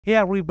Hey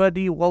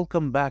everybody,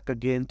 welcome back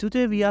again.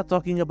 Today we are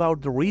talking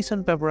about the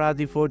recent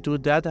paparazzi photos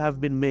that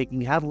have been making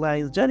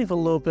headlines. Jennifer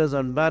Lopez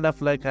and Ben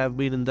Affleck have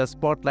been in the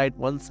spotlight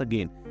once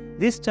again.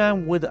 This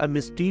time with a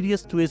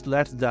mysterious twist.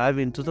 Let's dive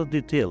into the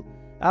detail.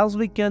 As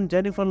we can,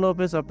 Jennifer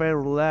Lopez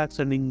appears relaxed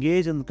and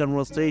engaged in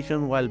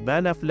conversation while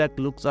Ben Affleck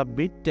looks a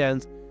bit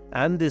tense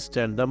and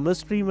distant. The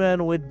mystery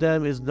man with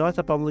them is not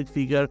a public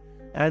figure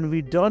and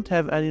we don't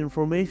have any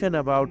information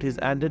about his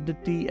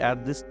identity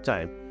at this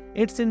time.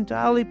 It's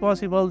entirely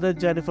possible that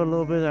Jennifer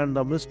Lopez and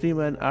the mystery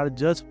man are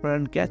just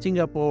friends catching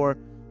up over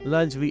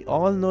lunch. We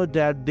all know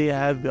that they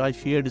have a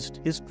shared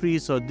history,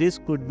 so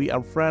this could be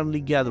a friendly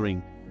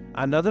gathering.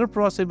 Another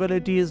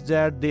possibility is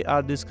that they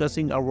are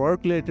discussing a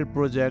work-related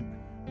project.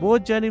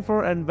 Both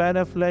Jennifer and Ben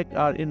Affleck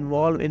are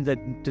involved in the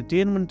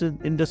entertainment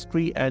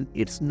industry, and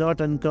it's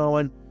not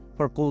uncommon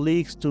for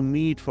colleagues to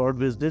meet for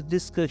business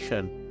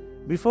discussion.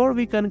 Before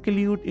we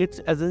conclude,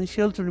 it's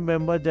essential to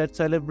remember that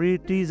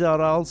celebrities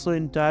are also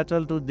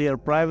entitled to their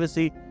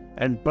privacy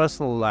and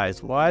personal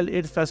lives. While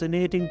it's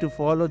fascinating to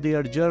follow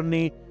their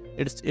journey,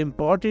 it's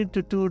important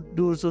to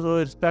do so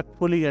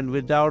respectfully and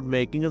without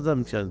making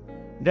assumptions.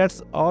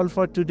 That's all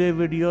for today's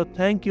video.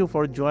 Thank you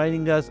for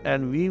joining us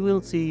and we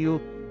will see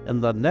you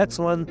in the next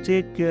one.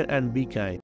 Take care and be kind.